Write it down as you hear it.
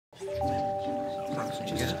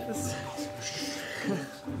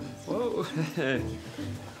Whoa.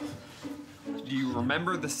 Do you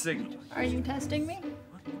remember the signal? Are you testing me?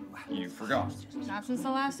 You forgot. Not since the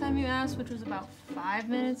last time you asked, which was about 5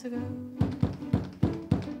 minutes ago.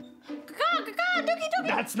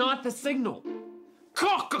 That's not the signal.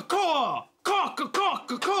 Caw-caw-caw!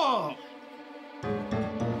 Caw-caw-caw-caw-caw!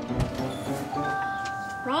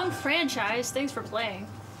 Wrong franchise. Thanks for playing.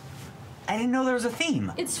 I didn't know there was a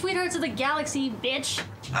theme. It's Sweethearts of the Galaxy, bitch.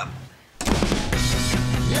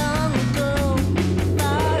 Long ago,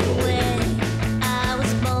 far away, I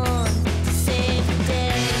was born to save the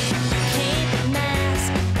day. Keep the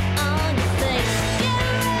mask on your face. Get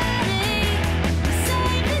ready to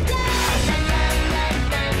save the day. Save the day.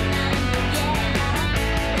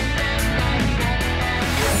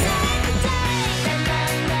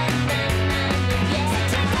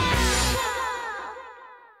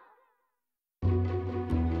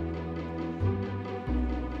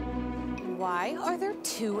 Why are there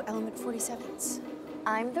 2 Element 47s?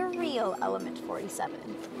 I'm the real Element 47.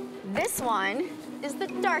 This one is the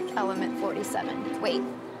Dark Element 47. Wait,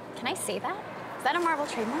 can I say that? Is that a Marvel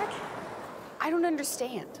trademark? I don't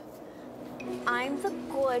understand. I'm the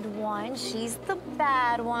good one, she's the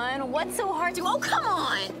bad one. What's so hard to... Oh, come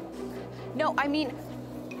on! No, I mean,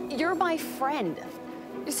 you're my friend.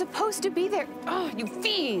 You're supposed to be there. Oh, you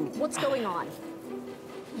fiend! What's going on?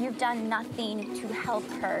 You've done nothing to help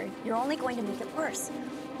her. You're only going to make it worse.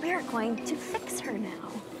 We're going to fix her now.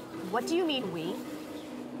 What do you mean, we?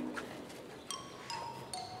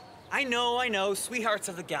 I know. Sweethearts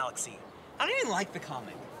of the Galaxy. I don't even like the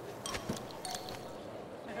comic.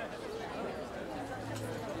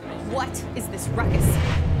 What is this ruckus?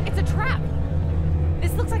 It's a trap.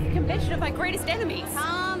 This looks like a convention of my greatest enemies.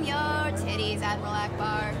 Calm your titties, Admiral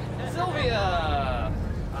Akbar. Silvia!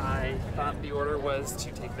 I thought the order was to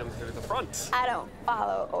take them through the front. I don't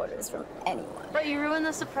follow orders from anyone. But you ruined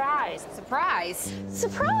the surprise. Surprise!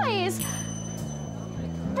 Surprise!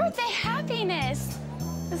 Birthday happiness!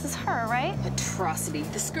 This is her, right? Atrocity,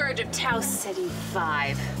 the scourge of Tau City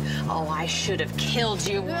 5. Oh, I should have killed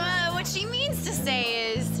you. What she means to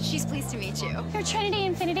say is, she's pleased to meet you. Your Trinity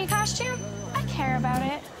Infinity costume? I care about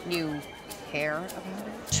it. You care about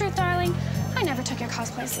it? Truth, darling, I never took your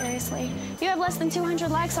cosplay seriously. You have less than 200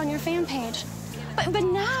 likes on your fan page. But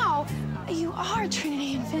now, you are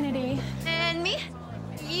Trinity Infinity. And me?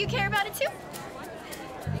 You care about it too?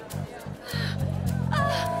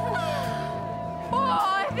 Oh,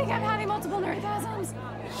 I think I'm having multiple nerdgasms.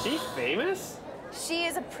 Is she famous? She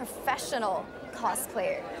is a professional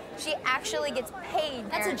cosplayer. She actually gets paid.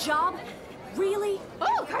 That's a job? Really?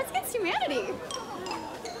 Oh, Cards Against Humanity.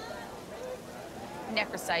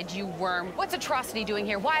 Necrocide, you worm. What's Atrocity doing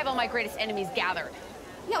here? Why have all my greatest enemies gathered?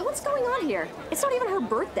 Yeah, what's going on here? It's not even her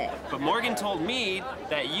birthday. But Morgan told me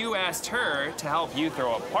that you asked her to help you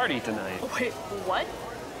throw a party tonight. Wait, what?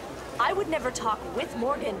 I would never talk with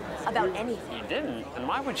Morgan about anything. You didn't? And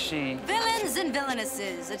why would she? Villains and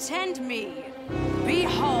villainesses, attend me.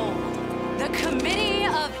 Behold, the Committee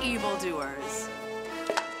of Evil-Doers.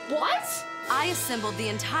 What? I assembled the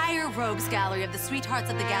entire rogues gallery of the Sweethearts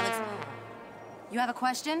of the Galaxy. You have a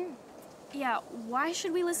question? Yeah, why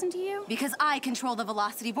should we listen to you? Because I control the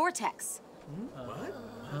velocity vortex. What?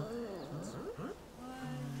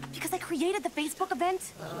 Because I created the Facebook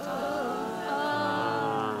event.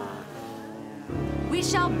 We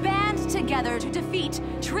shall band together to defeat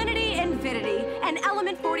Trinity Infinity and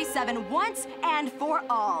Element 47 once and for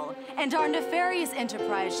all. And our nefarious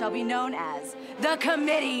enterprise shall be known as the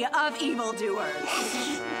Committee of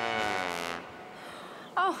Evil-Doers.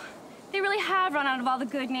 Oh, they really have run out of all the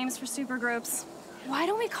good names for supergroups. Why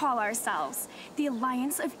don't we call ourselves the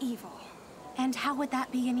Alliance of Evil? And how would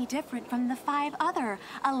that be any different from the 5 other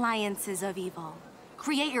alliances of evil?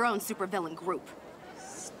 Create your own supervillain group.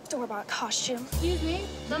 Store-bought costume. Excuse me,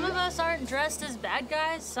 some of us aren't dressed as bad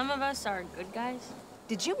guys, some of us are good guys.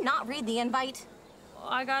 Did you not read the invite? Well,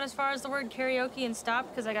 I got as far as the word karaoke and stopped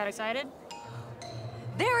because I got excited.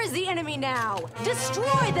 There is the enemy now!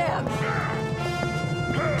 Destroy them!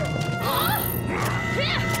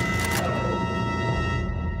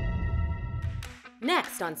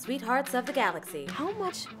 Next on Sweethearts of the Galaxy. How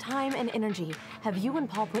much time and energy have you and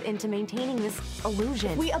Paul put into maintaining this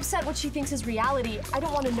illusion? We upset what she thinks is reality. I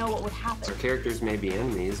don't want to know what would happen. Our characters may be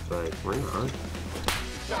enemies, but we're not.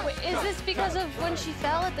 Wait, is this because of when she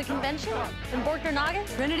fell at the convention and borked her noggin?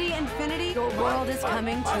 Trinity Infinity, your world is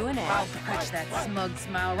coming to an end. I'll punch that smug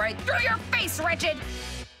smile right through your face, wretched!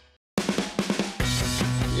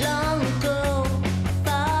 Long ago,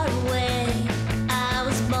 far away, I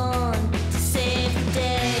was born to save the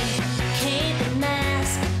day. Keep the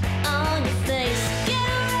mask on your face. Get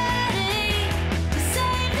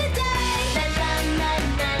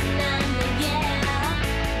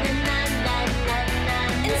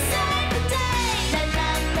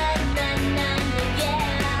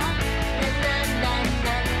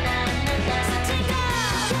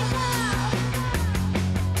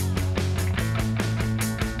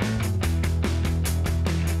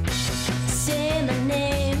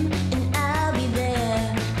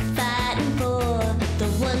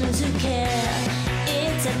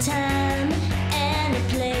time.